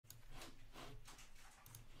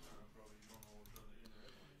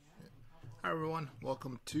everyone,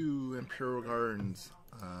 welcome to Imperial Gardens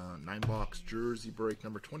 9-box jersey break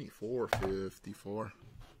number 2454.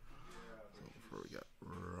 So before we get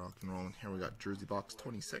rock and rolling here, we got jersey box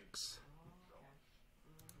 26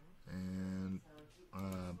 and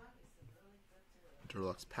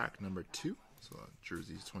Derluxe pack number 2. So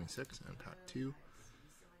jerseys 26 and pack 2,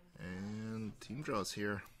 and team draws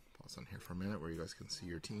here. Pause on here for a minute where you guys can see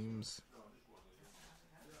your teams.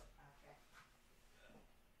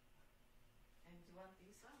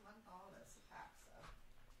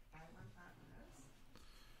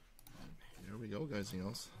 Here we go, guys and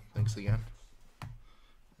girls. Thanks again. And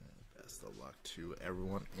best of luck to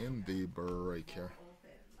everyone in the break here.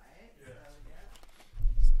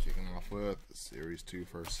 So kicking off with Series 2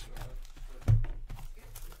 first.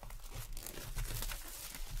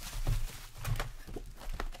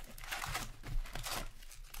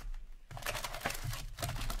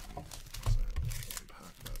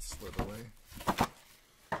 Pack that slid away.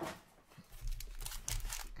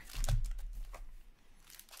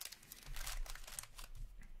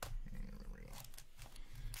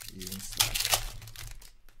 Even stuff.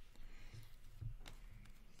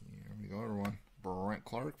 Here we go, everyone. Brent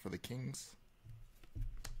Clark for the Kings.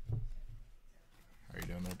 How you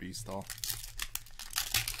doing there, Beastall?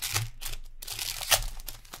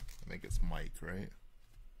 I think it's Mike, right?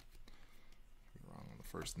 Wrong on the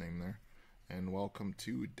first name there. And welcome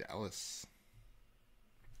to Dallas.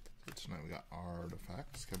 So tonight we got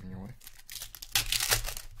artifacts coming your way.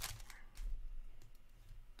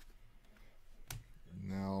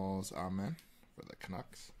 Nels Amen for the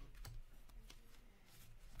Canucks.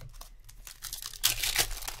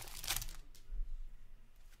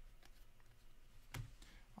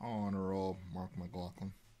 On a roll, Mark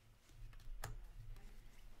McLaughlin.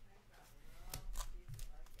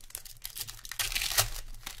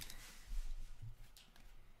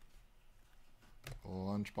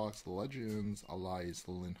 Lunchbox Legends, Elias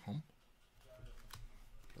Lindholm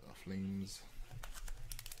for the Flames.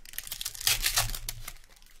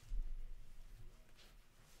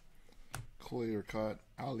 Clear cut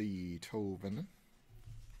Ali Tovinen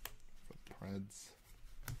for the Preds.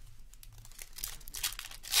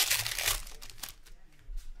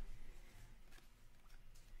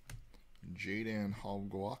 Jaden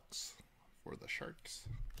Halbgox for the Sharks.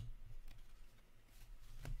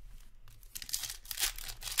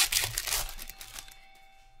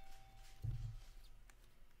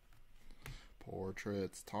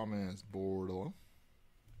 Portraits Thomas Bordelot.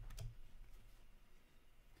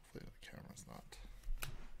 Hopefully the camera's not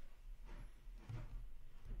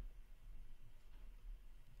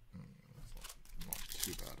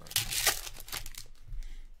too bad right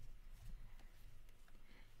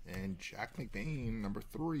now. And Jack McBain, number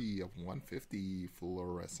 3 of 150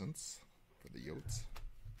 fluorescence for the Yotes.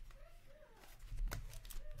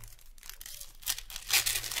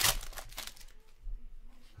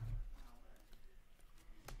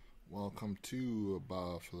 Welcome to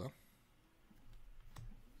Buffalo.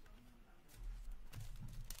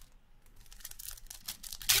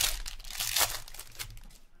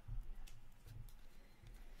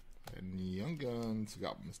 And Young Guns, we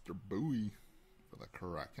got Mr. Bowie for the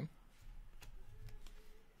Kraken.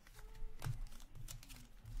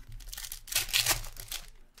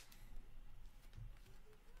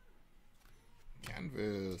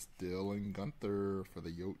 Canvas, Dylan Gunther for the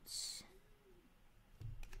Yotes.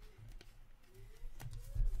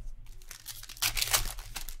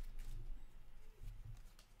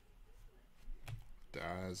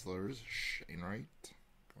 Dazzlers, Shane Wright,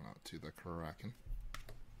 going out to the Kraken.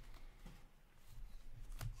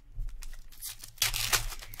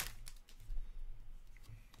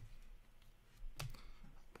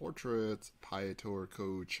 Portraits, Pyotr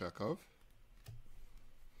Kochekov,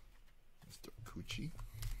 Mr. Kuchi.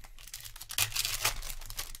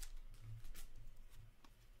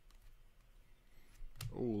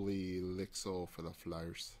 Oli Lixo for the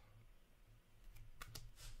Flyers.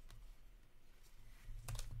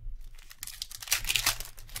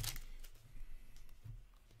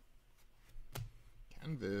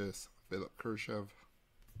 Canvas, Philip Kershev.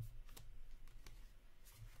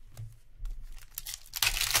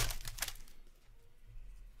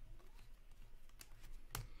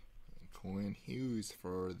 Colin Hughes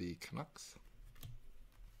for the Canucks.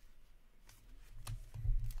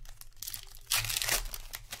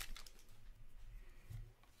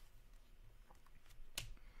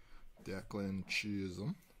 Declan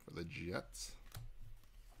Chisholm for the Jets.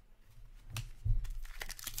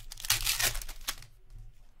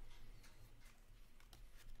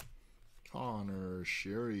 Connor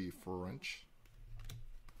Sherry French.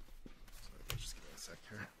 Sorry, just give me a sec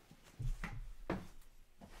here.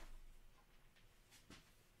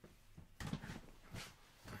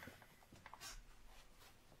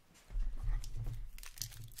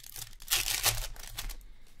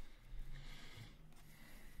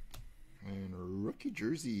 Rookie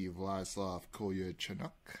jersey, Vladislav Kolyachuk.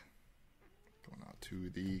 Going out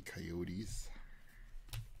to the Coyotes.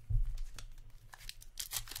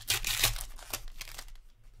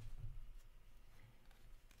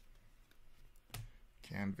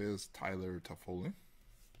 Canvas, Tyler Toffoli.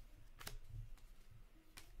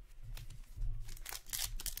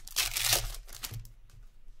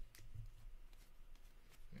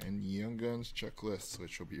 And Young Guns checklist,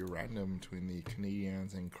 which will be random between the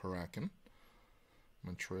Canadiens and Kraken.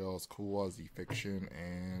 Montreal's Kowazi Fiction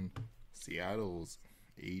and Seattle's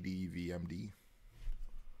ADVMD.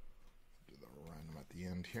 Do the random at the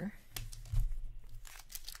end here.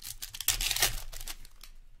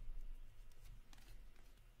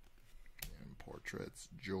 And portraits,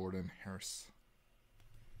 Jordan Harris.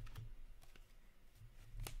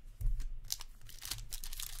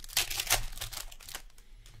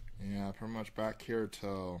 Yeah, pretty much back here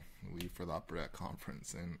till we leave for the Upper Deck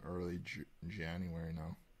Conference in early January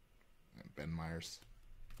now. And Ben Myers.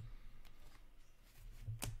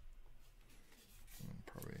 And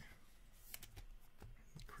probably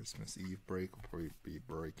Christmas Eve break. We'll probably be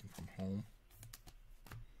breaking from home.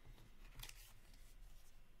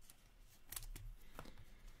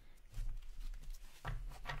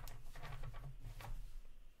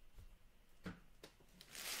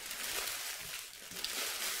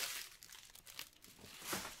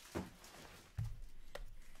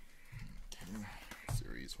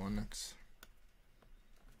 Series 1 next.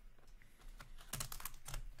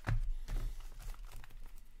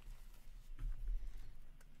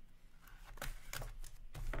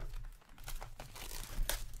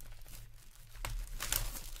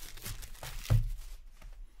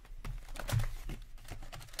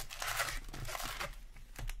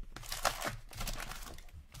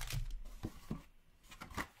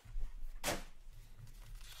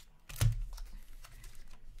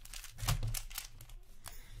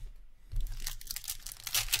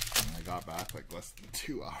 Got back like less than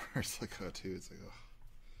 2 hours ago too. It's like, oh,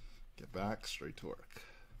 get back straight to work.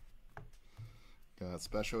 Got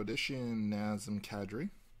special edition Nazem Kadri,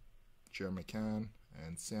 Jeremy McCann,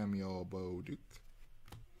 and Samuel Beauduc.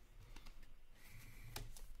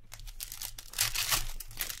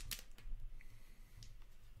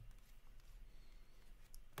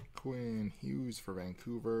 Quinn Hughes for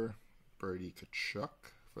Vancouver, Brady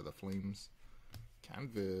Tkachuk for the Flames.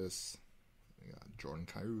 Canvas, we got Jordan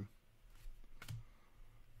Kyrou.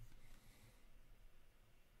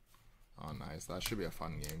 Oh, nice. That should be a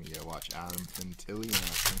fun game. You gotta watch Adam Fantilli in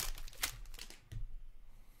action.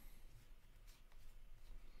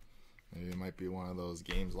 Maybe it might be one of those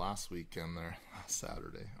games last weekend there, last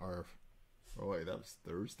Saturday. Or, oh wait, that was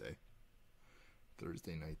Thursday.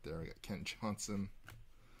 Thursday night there. I got Kent Johnson,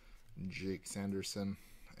 Jake Sanderson,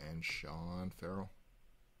 and Sean Farrell.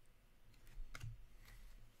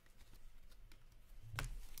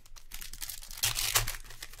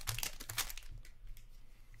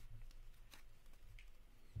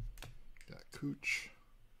 Cooch,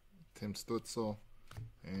 Tim Stutzel,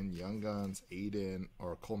 and Young Guns Aiden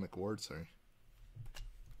or Cole McWard, sorry.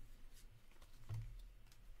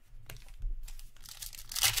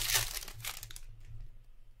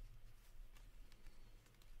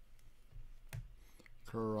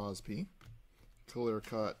 Crosby, clear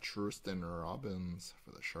cut Tristan Robbins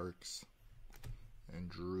for the Sharks, and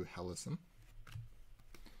Drew Hellison.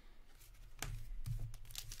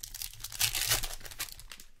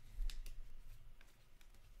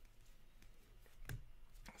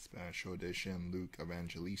 Special edition Luke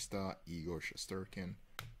Evangelista, Igor Shesterkin,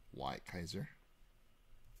 Wyatt Kaiser.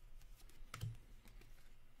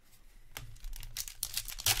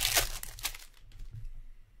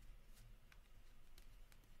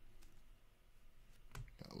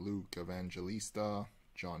 Got Luke Evangelista,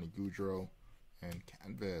 Johnny Gaudreau, and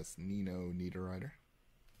Canvas Nino Niederreiter.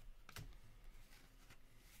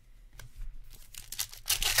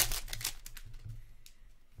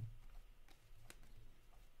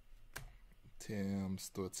 Tim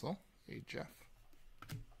Stutzel. Hey, Jeff.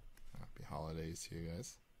 Happy holidays to you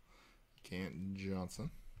guys. Kent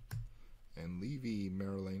Johnson. And Levy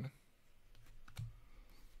Marilyn.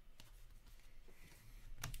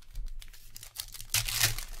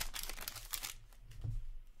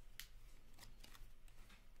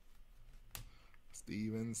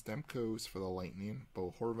 Steven Stamkos for the Lightning.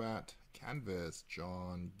 Bo Horvat. Canvas.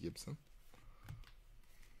 John Gibson.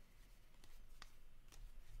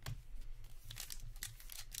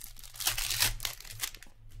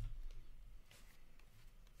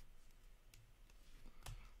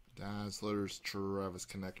 Dazzlers, Travis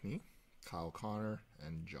Konechny, Kyle Connor,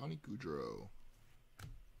 and Johnny Gaudreau.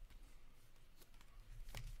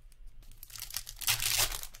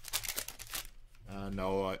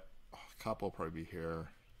 No, a couple will probably be here.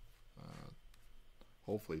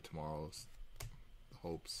 Hopefully tomorrow's the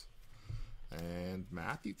hopes. And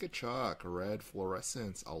Matthew Tkachuk, red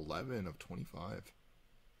fluorescence, 11 of 25.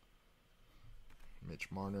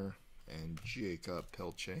 Mitch Marner and Jacob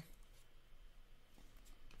Pilche.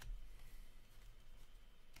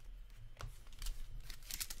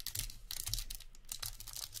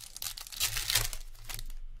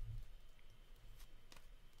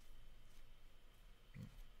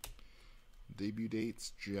 Debut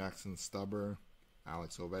dates: Jackson Stubber,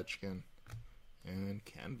 Alex Ovechkin, and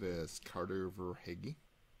canvas Carter Verhaeghe.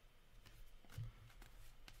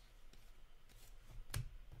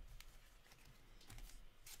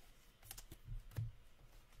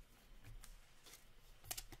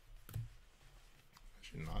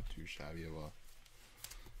 Actually, not too shabby of a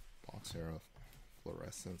box here of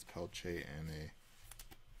fluorescence, Pelche, and a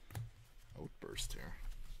outburst here.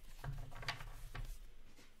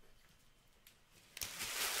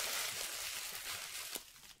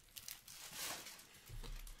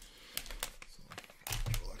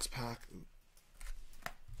 Pack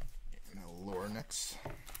and a lower next.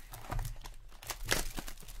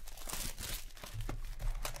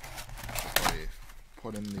 Probably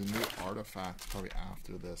put in the new artifact probably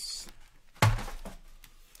after this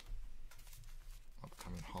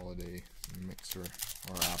upcoming holiday mixer,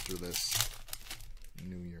 or after this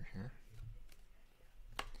new year here.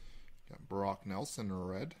 Got Brock Nelson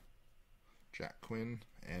red, Jack Quinn,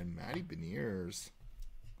 and Matty Beniers.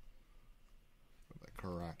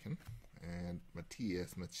 Karakin and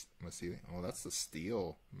Matthias Massili. Oh, that's the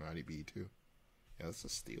steel Matty B too. Yeah, that's the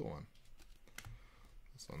steel one.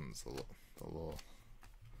 This one's the little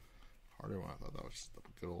harder one. I thought that was just a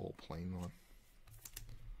good old plain one.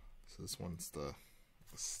 So this one's the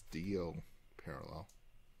steel parallel.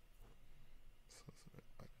 So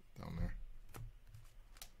it's like down there.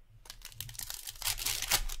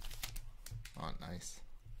 Oh, nice.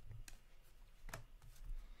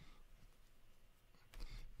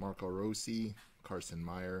 Marco Rossi, Carson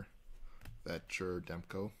Meyer, Vetcher,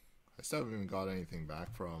 Demko. I still haven't even got anything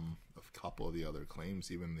back from a couple of the other claims,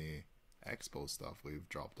 even the Expo stuff we've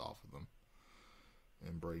dropped off of them.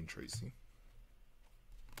 And Braden Tracy.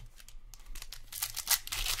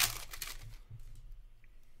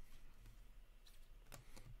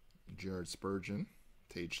 Jared Spurgeon,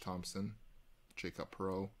 Tage Thompson, Jacob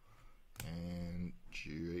Perreault, and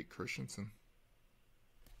Jake Christensen.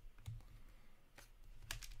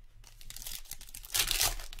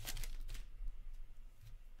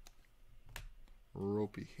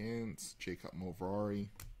 Ropey Hintz, Jacob Movrari,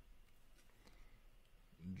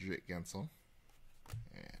 Jake Gensel,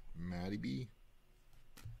 and Matty B.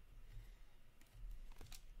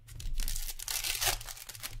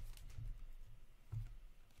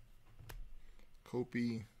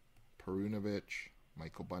 Kopi, Perunovich,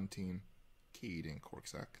 Michael Bunting, Caden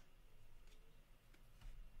Korczak.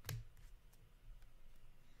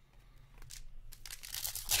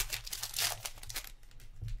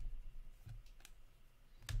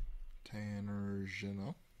 Tanner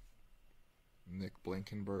Jeannot, Nick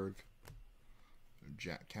Blankenberg,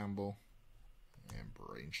 Jack Campbell, and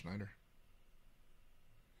Braden Schneider.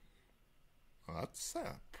 Well, that's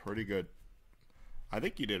pretty good. I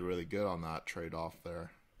think you did really good on that trade-off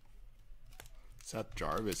there. Seth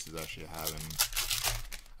Jarvis is actually having...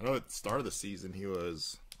 I know at the start of the season he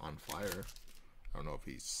was on fire. I don't know if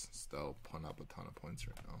he's still putting up a ton of points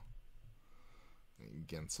right now.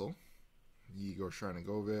 Gensel, Igor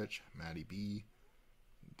Shranagovich, Matty B,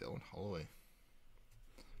 Dylan Holloway.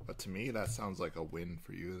 But to me, that sounds like a win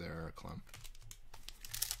for you there, Clem.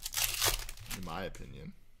 In my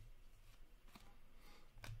opinion.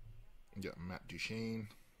 We got Matt Duchene,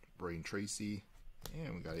 Braden Tracy,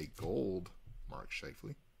 and we got a gold Mark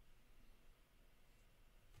Scheifele.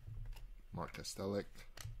 Mark Kostelik.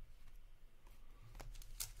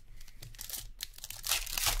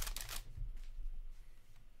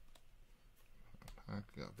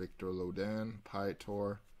 We got Victor Lodan,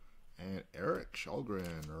 Pietor, and Eric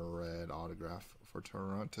Shalgren, a red autograph for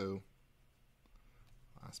Toronto.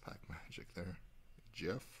 Last pack magic there.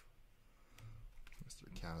 Jeff, Mr.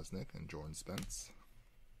 Kaznick, and Jordan Spence.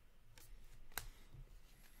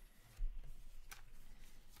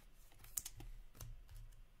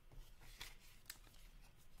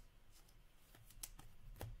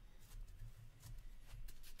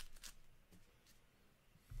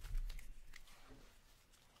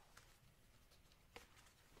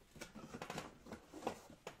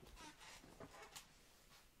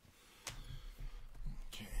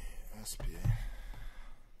 SPA.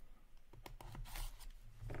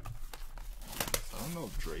 don't know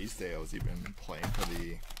if Drysdale's even playing for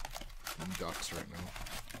the Ducks right now.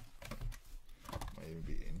 Might even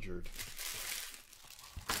be injured.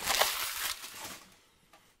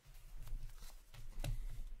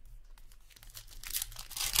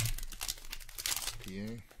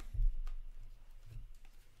 Spgu.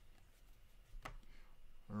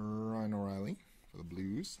 Ryan O'Reilly for the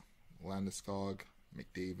Blues. Landeskog,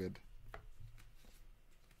 McDavid.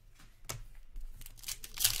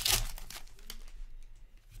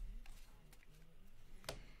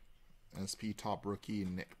 SP top rookie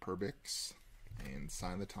Nick Perbix, and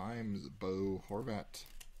sign of the times Bo Horvat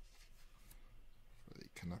for the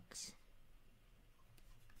Canucks.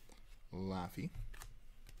 Laffy.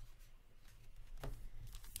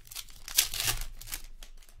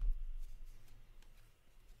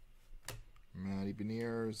 Matty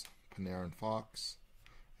Beniers, Panarin Fox,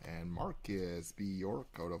 and Marcus B.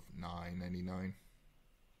 York out of $9.99.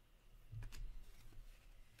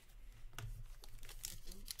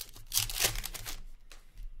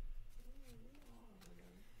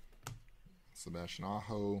 Sebastian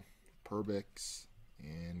Aho, Perbix,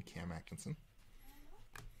 and Cam Atkinson.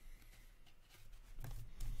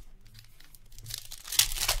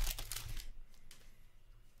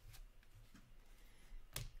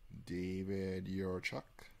 David Yurchuk,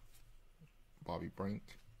 Bobby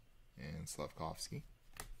Brink, and Slavkovsky.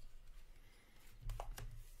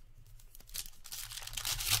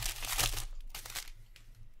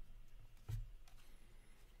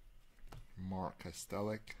 Mark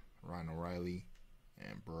Kostelik, Ryan O'Reilly,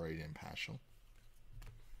 and Braden Paschal.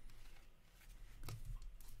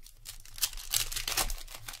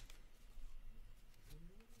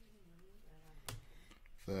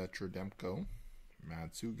 Thatcher Demko,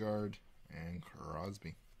 Matt Sugard, and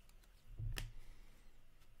Crosby.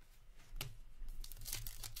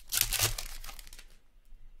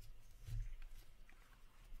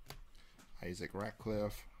 Isaac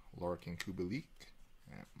Ratcliffe, Larkin Kubalik,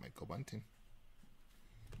 and Michael Bunting.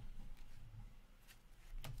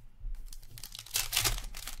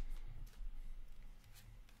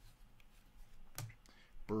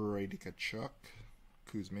 Brady Tkachuk,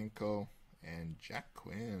 Kuzmenko, and Jack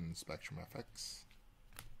Quinn, Spectrum FX.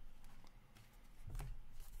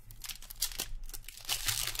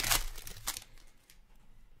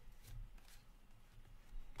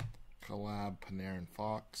 Collab Panarin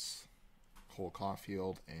Fox, Cole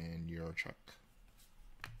Caulfield, and Yurchuk.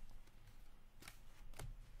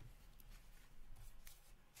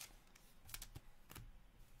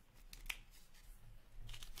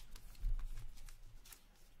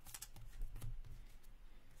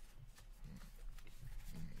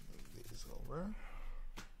 Over.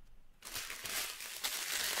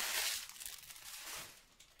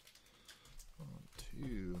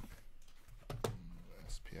 2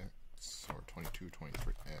 SPX or 22,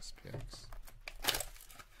 23 SPX.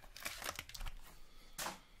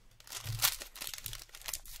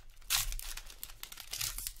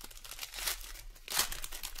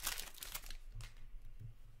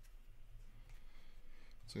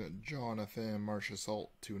 So we got Jonathan Marchessault,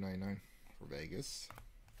 $2.99 for Vegas.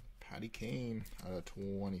 Patty Kane out of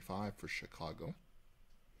 25 for Chicago.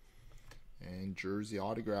 And jersey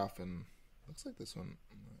autograph, and looks like this one,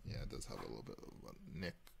 yeah, it does have a little bit of a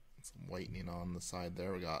nick, some whitening on the side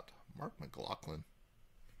there. We got Mark McLaughlin,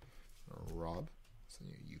 or Rob. Send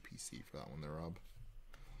you a UPC for that one there, Rob.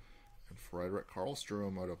 And Frederick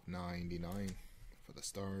Karlstrom out of 99 for the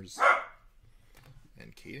Stars.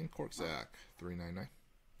 And Caden Korczak, $3.99.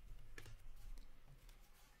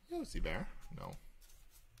 Yo, see Bear? No.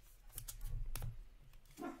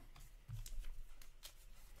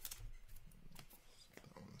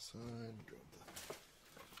 Side,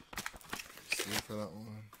 see for that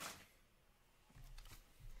one.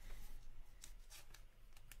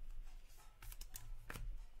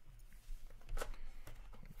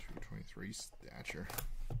 223 Stature.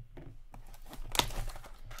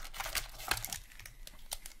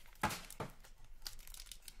 I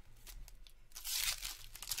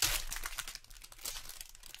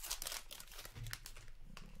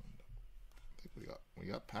think we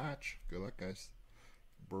got Patch. Good luck, guys.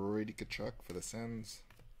 Brady Tkachuk for the Sens,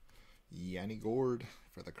 Yanni Gord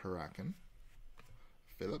for the Kraken,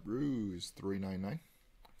 Philip Ruse, $3.99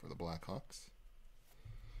 for the Blackhawks,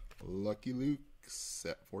 Lucky Luke,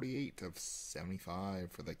 set 48 of 75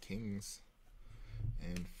 for the Kings,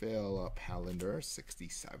 and Philip Hallander,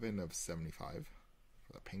 67 of 75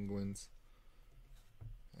 for the Penguins,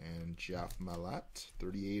 and Jeff Mallet,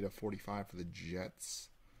 38 of 45 for the Jets,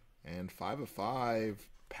 and 5 of 5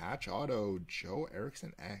 patch auto, Joe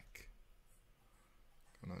Eriksson Ek.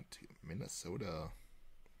 Going on to Minnesota.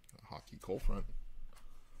 Hockey cold front.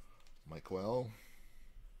 Michael.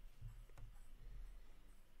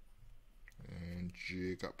 And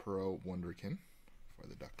Jacob Pro Wonderkin for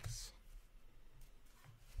the Ducks.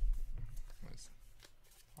 Nice.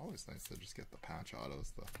 Always nice to just get the patch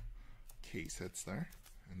autos, the case hits there,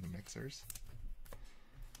 and the mixers.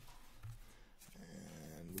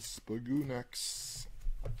 And the Spgu next.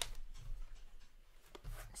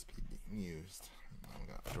 Speed being used. And now we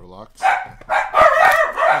got Derluxe.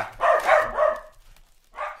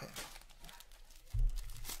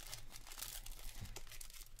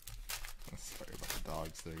 Sorry about the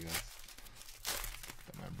dogs there, guys.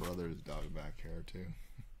 Got my brother's dog back here too.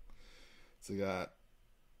 So we got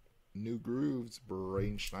New Grooves,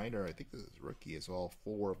 Brain Schneider. I think this is rookie as well.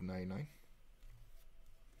 4/99.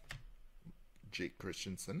 Jake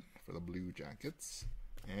Christensen for the Blue Jackets.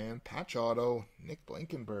 And patch auto, Nick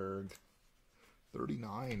Blankenberg.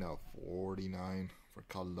 39/49 for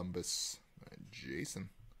Columbus. Jason,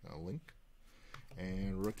 a link.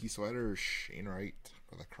 And rookie sweater, Shane Wright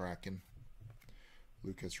for the Kraken.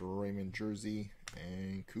 Lucas Raymond jersey.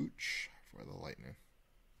 And Cooch for the Lightning.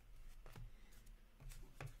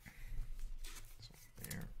 So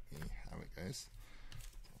there we have it, guys.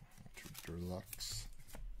 So, Derluxe.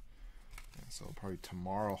 So probably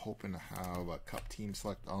tomorrow, hoping to have a cup team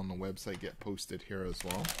select on the website get posted here as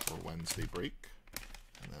well for Wednesday break.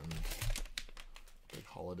 And then big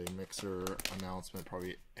holiday mixer announcement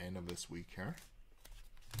probably end of this week here.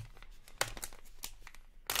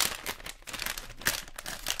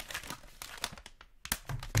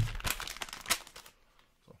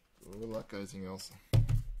 So good luck, guys. Anything else?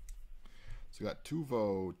 So we got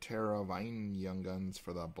Tuvo, Tara Vine Young Guns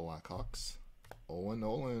for the Blackhawks. Owen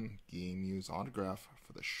Nolan, game use autograph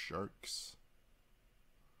for the Sharks.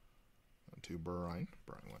 1-2 Brian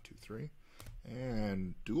 1-2-3.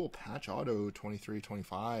 And dual patch auto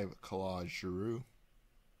 23/25 Collage Giroux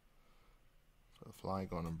for the Fly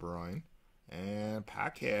going to Brian. And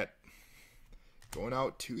pack hit going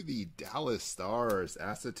out to the Dallas Stars.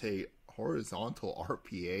 Acetate horizontal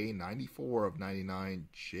RPA 94/99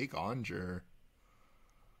 Jake Onger.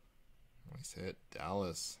 Nice hit,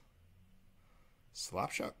 Dallas.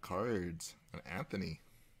 Slapshot cards and Anthony.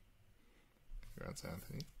 Congrats,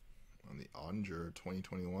 Anthony, on the Onger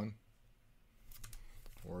 2021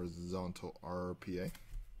 horizontal RPA.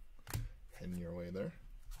 Heading your way there.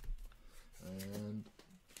 And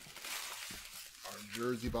our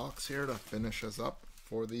jersey box here to finish us up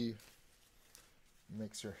for the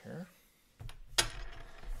mixer here.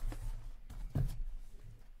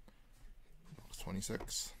 Box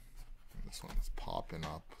 26. And this one's popping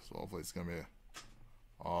up, so hopefully it's gonna be a...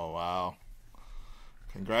 Oh, wow.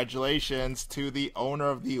 Congratulations to the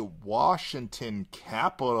owner of the Washington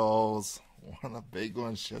Capitals. One of the big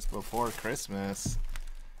ones just before Christmas.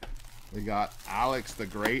 We got Alex the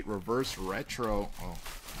Great, reverse retro. Oh,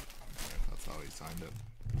 that's how he signed it.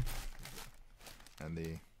 And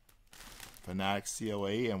the Fanatics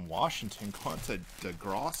COA and Washington going to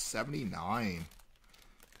DeGross 79.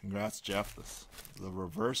 Congrats, Jeff. This is the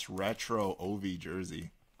reverse retro OV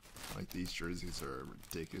jersey. Like, these jerseys are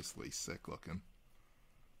ridiculously sick looking.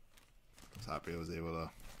 I was happy I was able to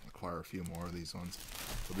acquire a few more of these ones.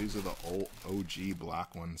 So these are the OG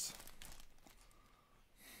black ones.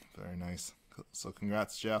 Very nice. So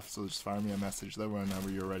congrats, Jeff. So just fire me a message there whenever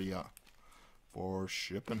you're ready for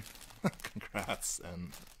shipping. Congrats.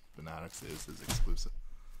 And Fanatics is his exclusive.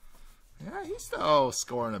 Yeah, he's still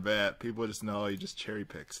scoring a bit. People just know he just cherry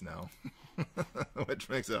picks now. Which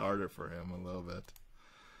makes it harder for him a little bit.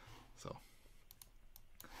 So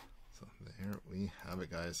there we have it,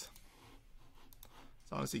 guys.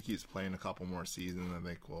 As long as he keeps playing a couple more seasons, I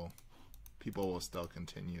think people will still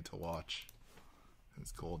continue to watch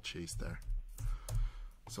his gold chase there.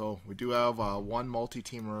 So we do have one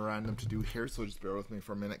multi-team random to do here, so just bear with me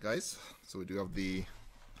for a minute, guys. So we do have the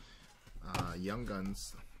Young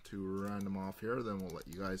Guns to random off here, then we'll let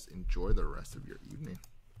you guys enjoy the rest of your evening.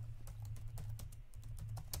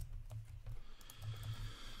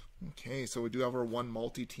 Okay, so we do have our one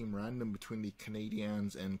multi-team random between the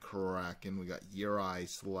Canadiens and Kraken. We got Yuri,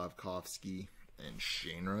 Slavkovsky, and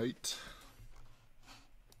Shane Wright.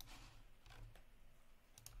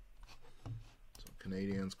 So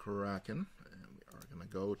Canadiens, Kraken, and we are going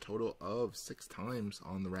to go a total of 6 times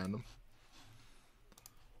on the random.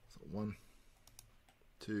 So 1,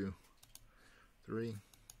 2, 3,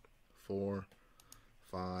 4,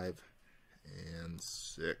 5, and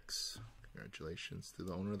 6. Congratulations to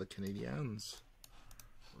the owner of the Canadiens.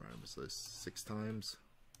 Random this 6 times.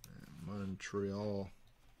 And Montreal.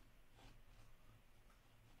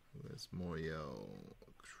 Who is Moyo?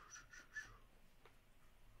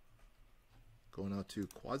 going out to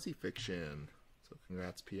Quasi Fiction. So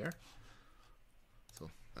congrats, Pierre. So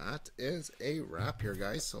that is a wrap here,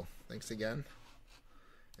 guys. So thanks again.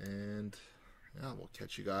 And yeah, we'll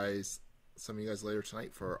catch you guys, some of you guys later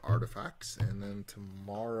tonight for artifacts. And then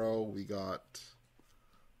tomorrow we got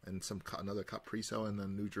another cup pre-sale, and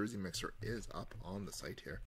then New Jersey Mixer is up on the site here.